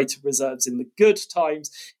accumulated greater reserves in the good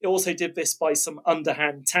times. It also did this by some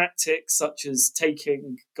underhand tactics, such as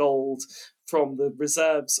taking gold from the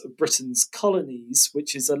reserves of Britain's colonies,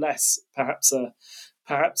 which is perhaps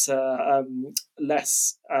perhaps a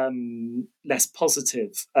less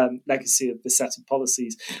positive legacy of this set of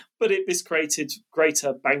policies. But this created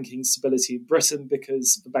greater banking stability in Britain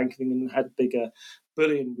because the Bank of England had a bigger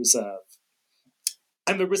bullion reserve.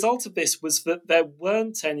 And the result of this was that there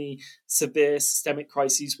weren't any severe systemic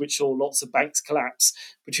crises which saw lots of banks collapse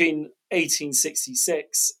between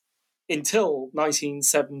 1866 until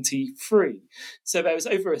 1973. So there was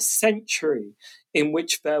over a century in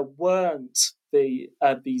which there weren't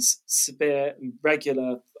these severe and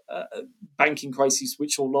regular banking crises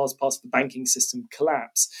which saw large parts of the banking system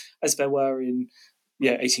collapse, as there were in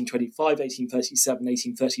 1825, 1837,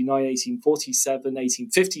 1839, 1847,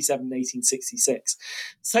 1857, 1866.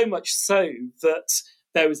 So much so that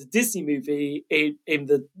there was a Disney movie in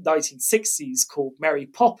the 1960s called Mary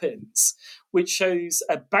Poppins, which shows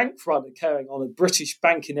a bank run occurring on a British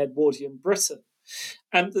bank in Edwardian Britain.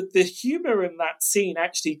 And the humour in that scene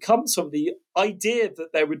actually comes from the idea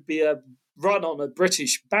that there would be a run on a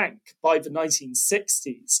British bank by the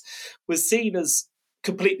 1960s was seen as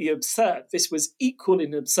completely absurd. This was equal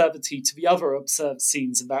in absurdity to the other absurd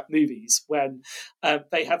scenes in that movies when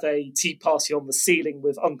they have a tea party on the ceiling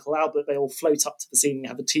with Uncle Albert. They all float up to the ceiling and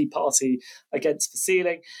have a tea party against the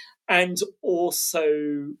ceiling. And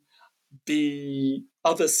also the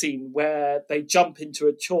other scene where they jump into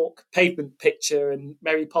a chalk pavement picture and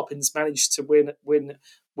Mary Poppins managed to win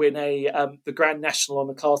the Grand National on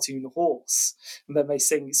a cartoon horse. And then they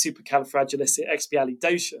sing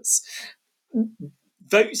Supercalifragilisticexpialidocious.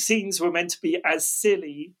 Those scenes were meant to be as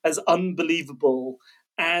silly, as unbelievable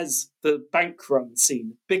as the bank run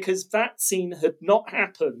scene, because that scene had not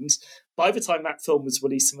happened by the time that film was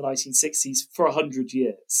released in the 1960s for 100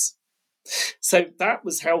 years. So that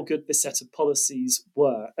was how good this set of policies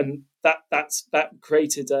were. And that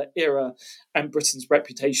created an era and Britain's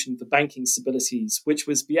reputation for banking stabilities, which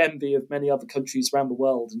was the envy of many other countries around the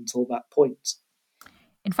world until that point.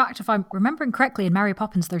 In fact, if I'm remembering correctly, in Mary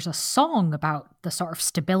Poppins, there's a song about the sort of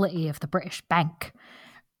stability of the British bank.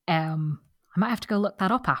 I might have to go look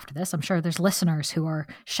that up after this. I'm sure there's listeners who are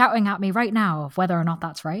shouting at me right now of whether or not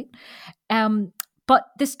that's right. But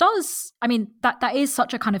this does, that is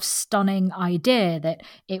such a kind of stunning idea that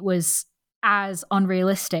it was as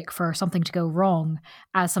unrealistic for something to go wrong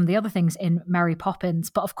as some of the other things in Mary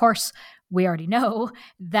Poppins. But of course, we already know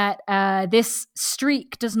that this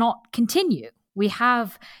streak does not continue. We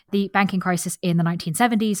have the banking crisis in the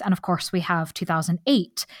 1970s, and of course we have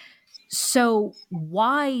 2008. So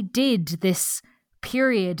why did this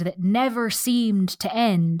period that never seemed to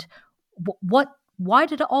end, why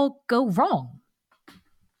did it all go wrong?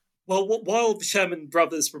 Well, while the Sherman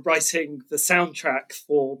brothers were writing the soundtrack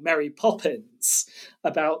for Mary Poppins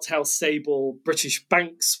about how stable British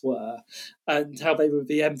banks were and how they were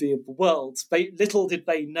the envy of the world, little did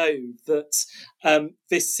they know that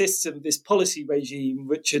this system, this policy regime,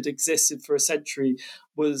 which had existed for a century,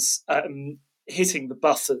 was hitting the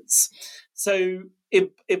buffers. So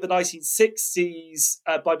in the 1960s,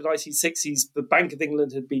 by the 1960s, the Bank of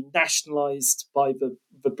England had been nationalised by the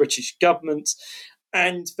British government.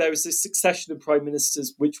 And there was a succession of prime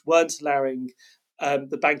ministers which weren't allowing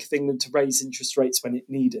the Bank of England to raise interest rates when it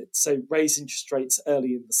needed. So raise interest rates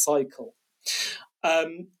early in the cycle.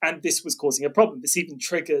 And this was causing a problem. This even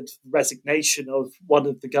triggered resignation of one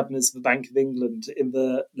of the governors of the Bank of England in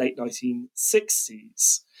the late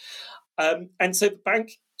 1960s. And so the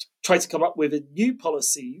bank tried to come up with a new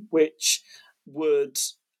policy which would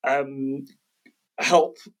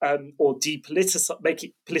help or make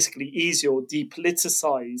it politically easier or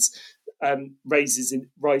depoliticize rises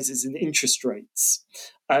in interest rates.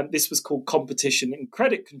 This was called competition and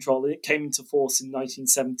credit control, and it came into force in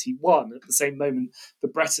 1971. At the same moment, the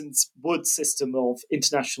Bretton Woods system of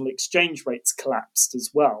international exchange rates collapsed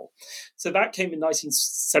as well. So that came in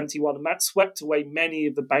 1971, and that swept away many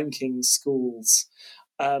of the banking schools'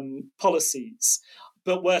 policies.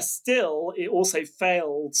 But it also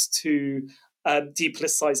failed to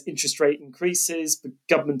depoliticize interest rate increases. The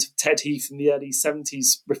government of Ted Heath in the early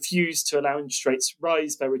 70s refused to allow interest rates to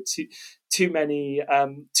rise. There were too many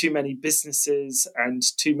businesses and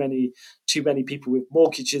too many people with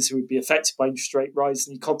mortgages who would be affected by interest rate rise,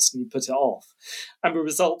 and he constantly put it off. And the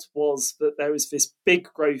result was that there was this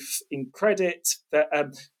big growth in credit that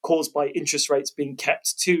caused by interest rates being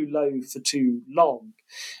kept too low for too long.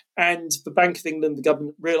 And the Bank of England, the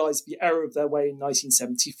government, realised the error of their way in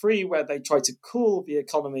 1973, where they tried to cool the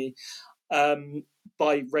economy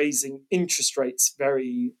by raising interest rates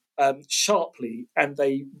very sharply, and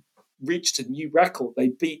they reached a new record. They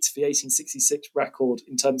beat the 1866 record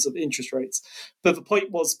in terms of interest rates. But the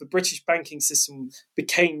point was the British banking system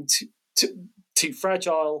became too too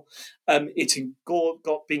fragile. It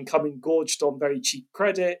got become engorged on very cheap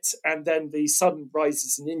credit, and then the sudden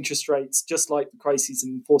rises in interest rates, just like the crises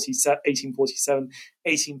in 1847,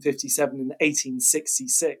 1857, and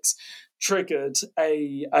 1866, triggered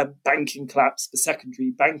a banking collapse, the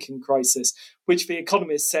secondary banking crisis, which the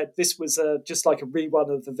economists said this was just like a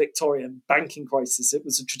rerun of the Victorian banking crisis. It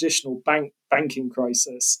was a traditional banking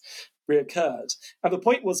crisis reoccurred. And the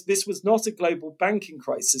point was, this was not a global banking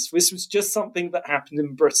crisis. This was just something that happened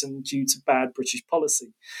in Britain due to bad British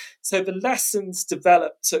policy. So the lessons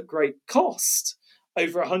developed at great cost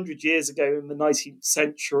over 100 years ago in the 19th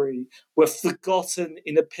century were forgotten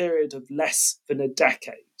in a period of less than a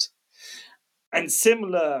decade. And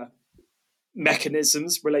similar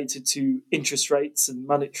mechanisms related to interest rates and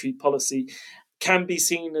monetary policy can be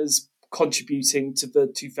seen as contributing to the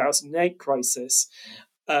 2008 crisis.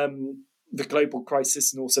 The global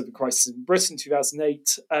crisis and also the crisis in Britain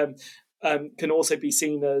 2008 can also be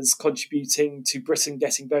seen as contributing to Britain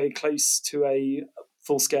getting very close to a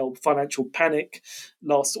full-scale financial panic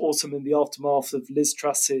last autumn in the aftermath of Liz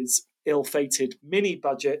Truss's ill-fated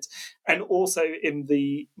mini-budget, and also in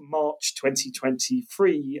the March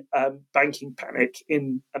 2023 banking panic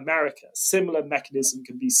in America. Similar mechanism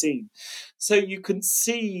can be seen. So you can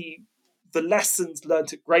see the lessons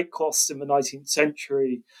learned at great cost in the 19th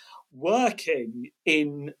century working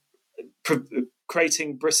in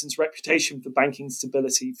creating Britain's reputation for banking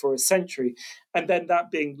stability for a century, and then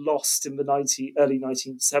that being lost in the early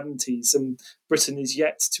 1970s, and Britain is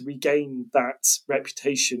yet to regain that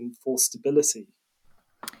reputation for stability.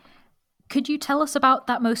 Could you tell us about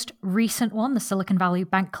that most recent one, the Silicon Valley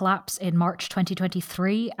Bank collapse in March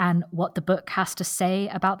 2023, and what the book has to say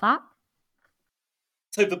about that?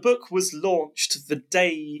 So the book was launched the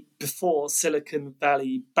day before Silicon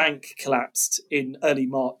Valley Bank collapsed in early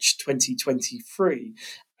March 2023.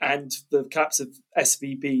 And the collapse of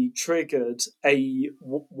SVB triggered a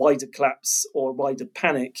wider collapse or wider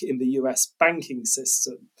panic in the US banking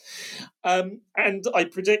system. And I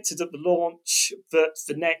predicted at the launch that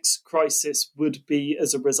the next crisis would be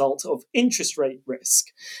as a result of interest rate risk.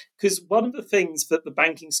 Because one of the things that the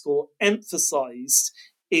banking school emphasized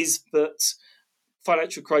is that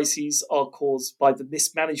financial crises are caused by the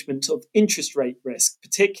mismanagement of interest rate risk,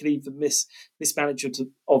 particularly the mismanagement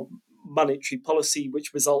of monetary policy,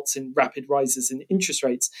 which results in rapid rises in interest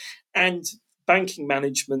rates, and banking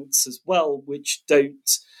managements as well, which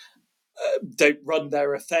don't run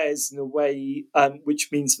their affairs in a way which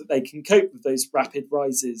means that they can cope with those rapid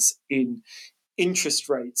rises in interest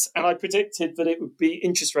rates. And I predicted that it would be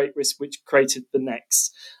interest rate risk which created the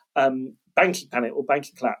next banking panic or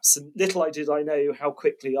banking collapse. And little did I know how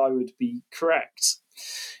quickly I would be correct,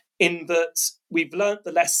 in that we've learnt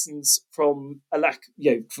the lessons from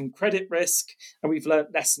from credit risk, and we've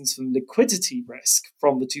learnt lessons from liquidity risk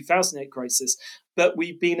from the 2008 crisis, but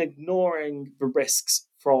we've been ignoring the risks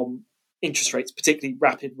from interest rates, particularly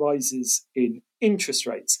rapid rises in interest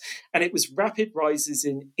rates. And it was rapid rises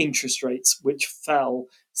in interest rates which fell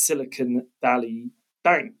Silicon Valley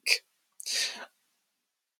Bank.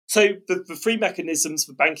 So the three mechanisms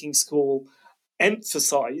the banking school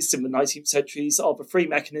emphasized in the 19th centuries are the three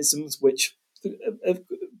mechanisms which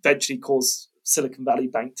eventually caused Silicon Valley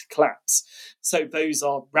Bank to collapse. So those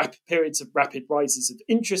are periods of rapid rises of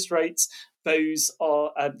interest rates. Those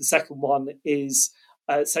are, the second one is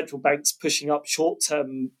central banks pushing up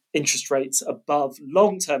short-term interest rates above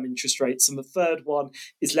long-term interest rates. And the third one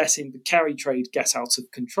is letting the carry trade get out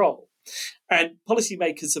of control. And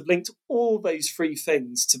policymakers have linked all those three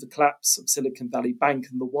things to the collapse of Silicon Valley Bank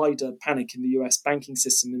and the wider panic in the US banking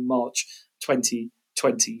system in March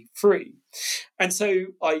 2023. And so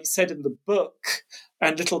I said in the book,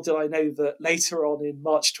 and little did I know that later on in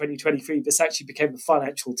March 2023, this actually became the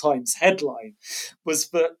Financial Times headline, was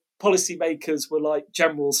that policymakers were like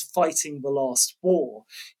generals fighting the last war,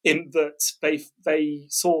 in that they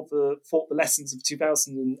thought the lessons of the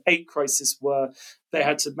 2008 crisis were they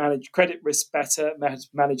had to manage credit risk better, they had to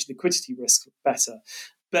manage liquidity risk better.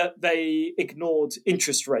 But they ignored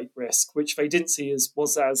interest rate risk, which they didn't see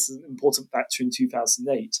was as an important factor in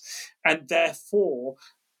 2008. And therefore,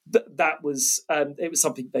 it was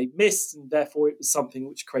something they missed, and therefore it was something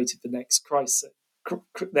which created the next crisis.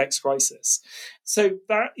 So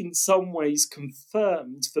that in some ways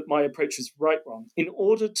confirmed that my approach was right wrong. In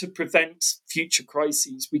order to prevent future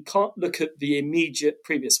crises, we can't look at the immediate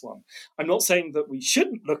previous one. I'm not saying that we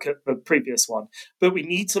shouldn't look at the previous one, but we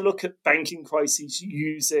need to look at banking crises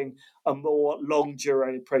using a more long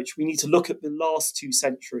durée approach. We need to look at the last 2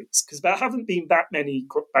 centuries, because there haven't been that many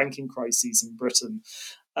banking crises in Britain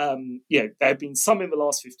There have been some in the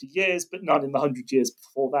last 50 years, but none in the 100 years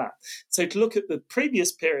before that. So to look at the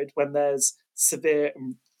previous period when there's severe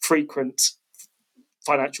and frequent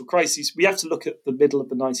financial crises, we have to look at the middle of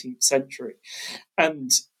the 19th century.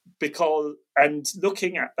 And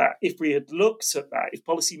looking at that, if we had looked at that, if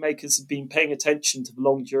policymakers had been paying attention to the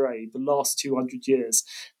longue durée, the last 200 years,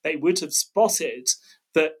 they would have spotted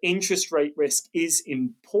that interest rate risk is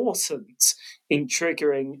important in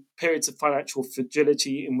triggering periods of financial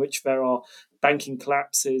fragility in which there are banking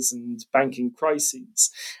collapses and banking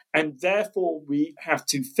crises. And therefore, we have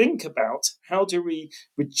to think about how do we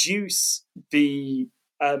reduce the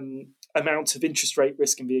amount of interest rate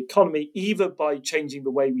risk in the economy, either by changing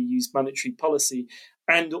the way we use monetary policy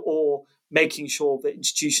and or making sure that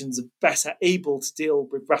institutions are better able to deal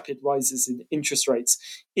with rapid rises in interest rates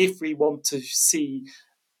if we want to see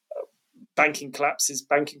banking collapses,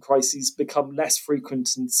 banking crises become less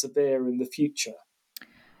frequent and severe in the future.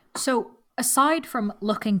 So aside from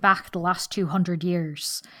looking back the last 200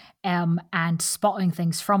 years and spotting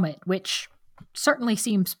things from it, which certainly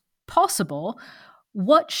seems possible,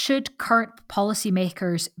 what should current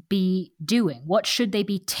policymakers be doing? What should they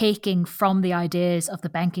be taking from the ideas of the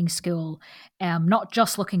banking school, not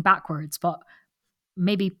just looking backwards, but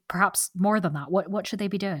maybe perhaps more than that? What should they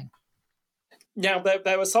be doing? Now,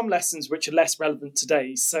 there are some lessons which are less relevant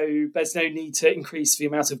today. So there's no need to increase the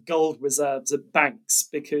amount of gold reserves at banks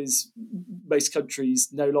because most countries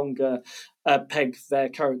no longer peg their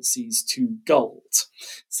currencies to gold.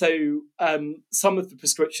 So some of the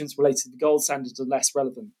prescriptions related to the gold standard are less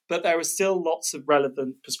relevant, but there are still lots of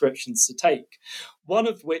relevant prescriptions to take. One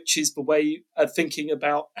of which is the way of thinking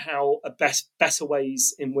about how better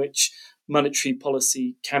ways in which monetary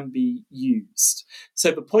policy can be used.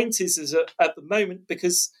 So the point is that at the moment,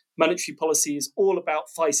 because monetary policy is all about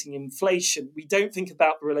fighting inflation, we don't think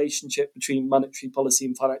about the relationship between monetary policy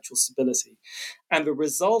and financial stability. And the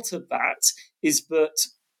result of that is that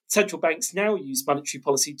central banks now use monetary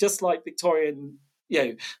policy just like the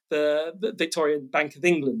Victorian Bank of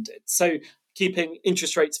England did. So keeping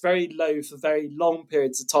interest rates very low for very long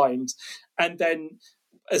periods of time. And then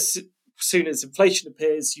as soon as inflation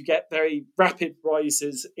appears, you get very rapid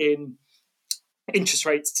rises in interest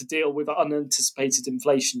rates to deal with an unanticipated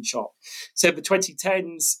inflation shock. So the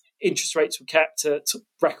 2010s, interest rates were kept at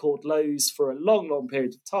record lows for a long, long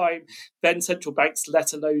period of time. Then central banks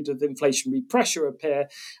let a load of inflationary pressure appear.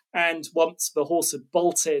 And once the horse had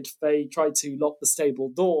bolted, they tried to lock the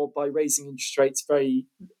stable door by raising interest rates very,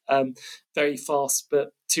 very fast,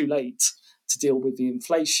 but too late to deal with the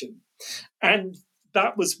inflation. And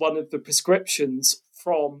that was one of the prescriptions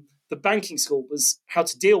from the banking school, was how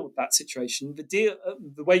to deal with that situation.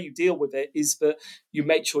 The way you deal with it is that you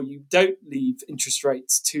make sure you don't leave interest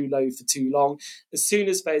rates too low for too long. As soon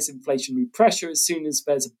as there's inflationary pressure, as soon as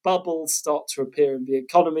there's a bubble start to appear in the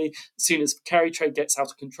economy, as soon as carry trade gets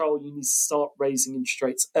out of control, you need to start raising interest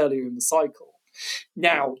rates earlier in the cycle.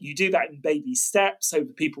 Now, you do that in baby steps so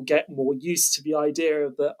that people get more used to the idea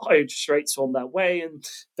that high interest rates are on their way, and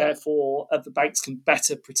therefore the banks can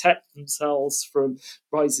better protect themselves from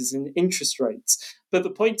rises in interest rates. But the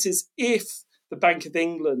point is, if the Bank of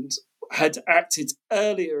England had acted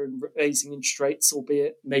earlier in raising interest rates,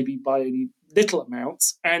 albeit maybe by only little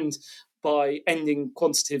amounts, and by ending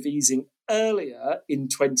quantitative easing earlier in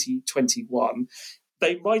 2021,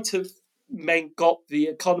 they might have got the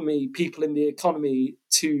economy, people in the economy,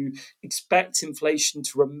 to expect inflation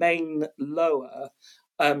to remain lower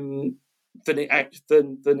than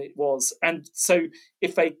it was. And so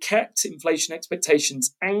if they kept inflation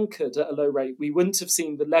expectations anchored at a low rate, we wouldn't have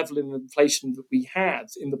seen the level of inflation that we had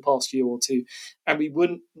in the past year or two, and we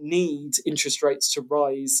wouldn't need interest rates to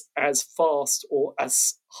rise as fast or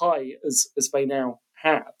as high as they now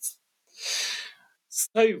have.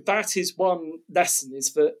 So that is one lesson,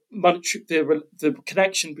 is that the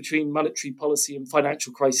connection between monetary policy and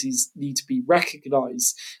financial crises need to be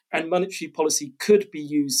recognised, and monetary policy could be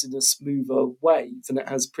used in a smoother way than it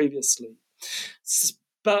has previously.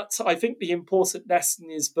 But I think the important lesson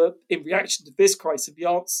is that in reaction to this crisis,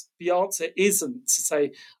 the answer isn't to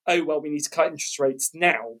say, oh, well, we need to cut interest rates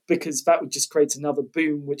now, because that would just create another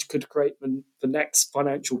boom, which could create the next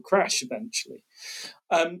financial crash eventually.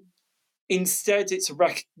 Instead, it's a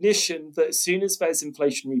recognition that as soon as there's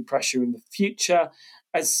inflationary pressure in the future,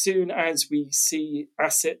 as soon as we see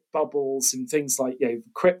asset bubbles in things like the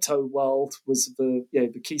crypto world was the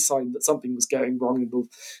key sign that something was going wrong,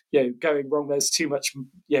 and going wrong. There's too much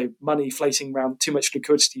money floating around, too much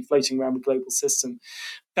liquidity floating around the global system.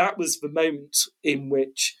 That was the moment in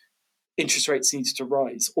which interest rates needed to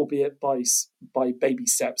rise, albeit by baby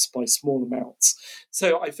steps, by small amounts.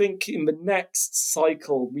 So I think in the next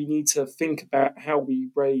cycle, we need to think about how we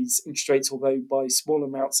raise interest rates, although by small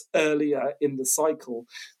amounts earlier in the cycle,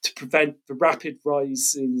 to prevent the rapid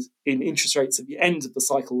rise in interest rates at the end of the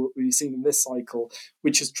cycle that we've seen in this cycle,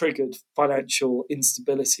 which has triggered financial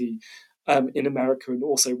instability in America and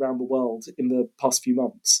also around the world in the past few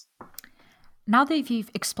months. Now that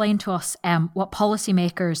you've explained to us what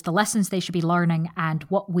policymakers, the lessons they should be learning, and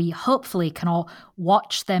what we hopefully can all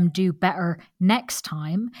watch them do better next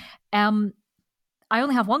time, I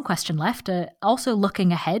only have one question left, also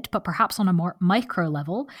looking ahead, but perhaps on a more micro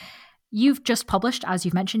level. You've just published, as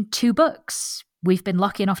you've mentioned, 2 books. We've been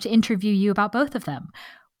lucky enough to interview you about both of them.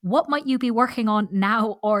 What might you be working on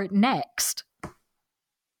now or next?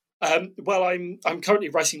 Well, I'm currently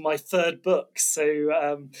writing my 3rd book,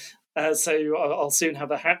 so I'll soon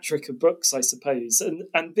have a hat trick of books, I suppose.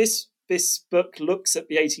 And this book looks at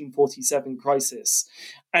the 1847 crisis,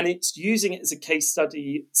 and it's using it as a case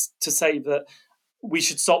study to say that we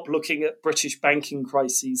should stop looking at British banking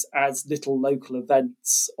crises as little local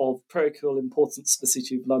events of parochial importance to the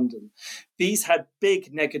City of London. These had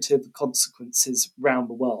big negative consequences around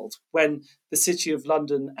the world. When the City of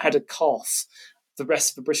London had a cough, the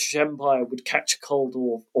rest of the British Empire would catch a cold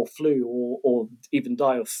or flu or even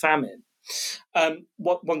die of famine.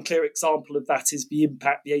 One clear example of that is the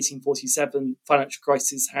impact the 1847 financial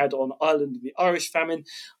crisis had on Ireland and the Irish famine,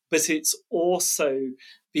 but it's also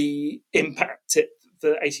the impact the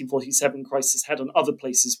 1847 crisis had on other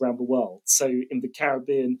places around the world. So in the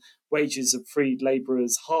Caribbean, wages of freed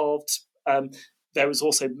labourers halved. There was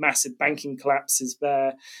also massive banking collapses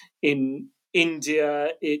there. In India,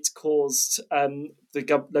 it caused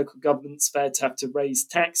the local governments there to have to raise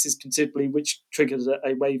taxes considerably, which triggered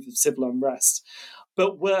a wave of civil unrest.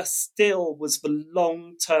 But worse still was the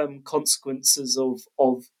long-term consequences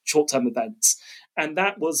of short-term events. And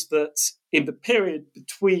that was that in the period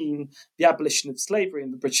between the abolition of slavery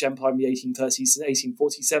in the British Empire in the 1830s and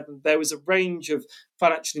 1847, there was a range of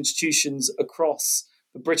financial institutions across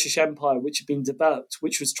the British Empire which had been developed,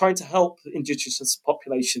 which was trying to help indigenous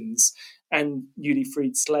populations and newly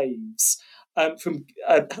freed slaves from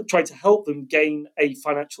trying to help them gain a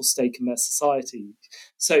financial stake in their society.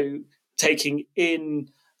 So taking in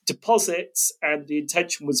deposits, and the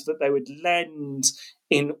intention was that they would lend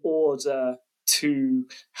in order to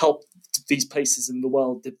help these places in the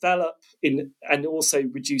world develop and also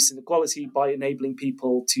reduce inequality by enabling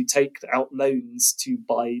people to take out loans to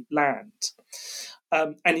buy land.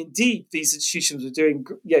 And indeed, these institutions were doing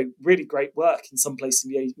really great work in some places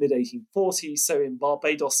in the mid-1840s. So in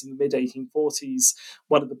Barbados in the mid-1840s,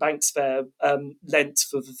 one of the banks there lent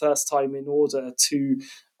for the first time in order to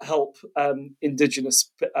help indigenous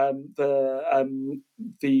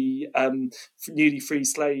newly free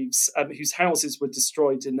slaves whose houses were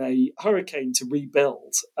destroyed in a hurricane to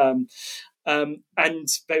rebuild. And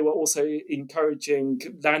they were also encouraging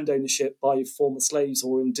land ownership by former slaves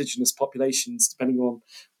or indigenous populations, depending on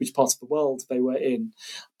which part of the world they were in.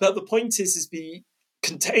 But the point is the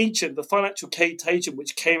contagion, the financial contagion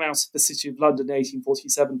which came out of the City of London in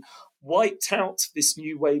 1847, wiped out this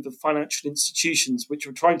new wave of financial institutions which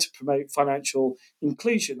were trying to promote financial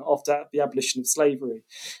inclusion after the abolition of slavery.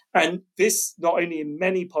 And this, not only in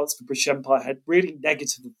many parts of the British Empire, had really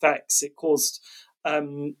negative effects. It caused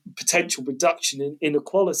potential reduction in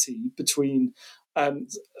inequality between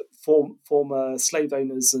former slave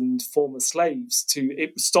owners and former slaves.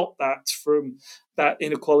 It stopped that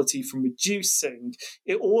inequality from reducing.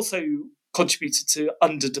 It also contributed to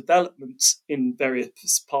underdevelopment in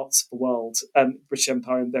various parts of the world, British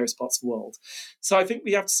Empire in various parts of the world. So I think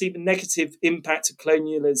we have to see the negative impact of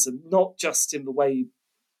colonialism, not just in the way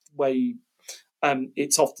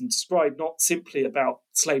it's often described, not simply about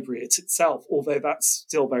slavery itself, although that's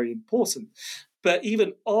still very important. But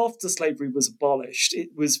even after slavery was abolished, it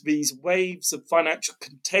was these waves of financial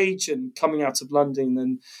contagion coming out of London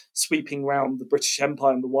and sweeping around the British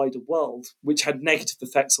Empire and the wider world, which had negative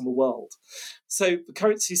effects on the world. So the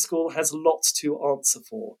currency school has a lot to answer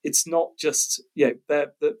for. It's not just, the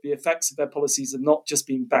effects of their policies have not just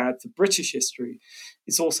been bad for British history,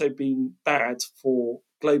 it's also been bad for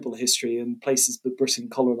global history and places that Britain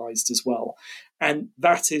colonised as well. And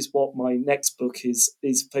that is what my next book is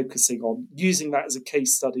focusing on, using that as a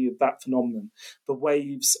case study of that phenomenon, the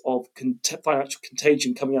waves of financial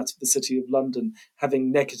contagion coming out of the City of London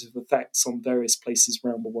having negative effects on various places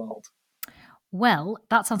around the world. Well,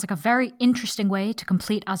 that sounds like a very interesting way to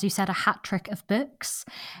complete, as you said, a hat trick of books.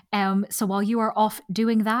 So while you are off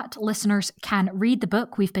doing that, listeners can read the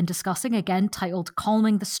book we've been discussing, again, titled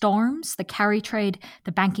Calming the Storms, The Kerry Trade,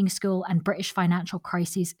 the Banking School and British Financial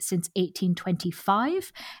Crises Since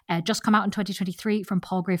 1825. Just come out in 2023 from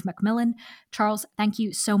Palgrave MacMillan. Charles, thank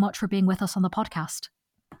you so much for being with us on the podcast.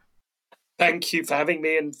 Thank you for having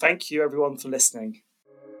me, and thank you everyone for listening.